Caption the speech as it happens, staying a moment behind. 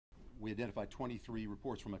we identified 23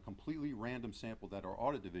 reports from a completely random sample that our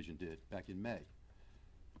audit division did back in May.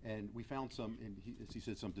 And we found some, and he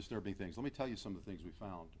said, some disturbing things. Let me tell you some of the things we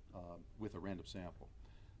found with a random sample.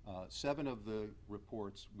 7 of the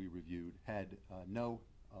reports we reviewed had no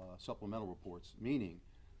supplemental reports, meaning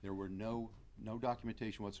there were no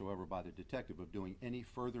documentation whatsoever by the detective of doing any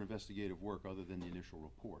further investigative work other than the initial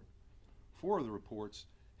report. 4 of the reports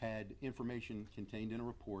had information contained in a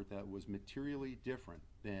report that was materially different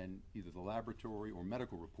than either the laboratory or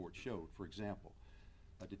medical report showed. For example,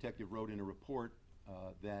 a detective wrote in a report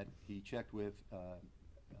that he checked with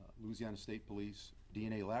Louisiana State Police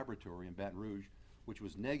DNA laboratory in Baton Rouge, which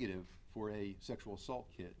was negative for a sexual assault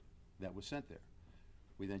kit that was sent there.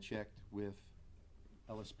 We then checked with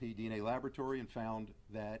LSP DNA laboratory and found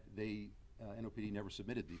that they, NOPD never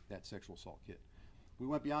submitted that sexual assault kit. We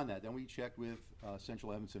went beyond that. Then we checked with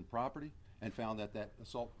Central Evanston Property and found that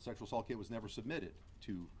sexual assault kit was never submitted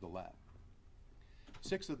to the lab.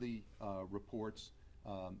 6 of the reports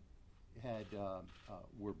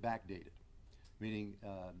were backdated, meaning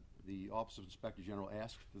the Office of Inspector General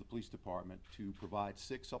asked the police department to provide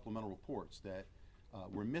 6 supplemental reports that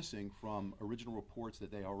were missing from original reports that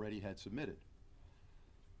they already had submitted.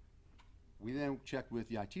 We then checked with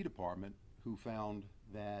the IT department, who found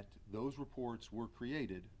that those reports were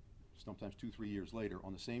created sometimes 2-3 years later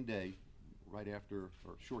on the same day, right after,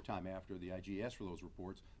 or a short time after, the IG asked for those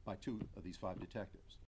reports by 2 of these 5 detectives.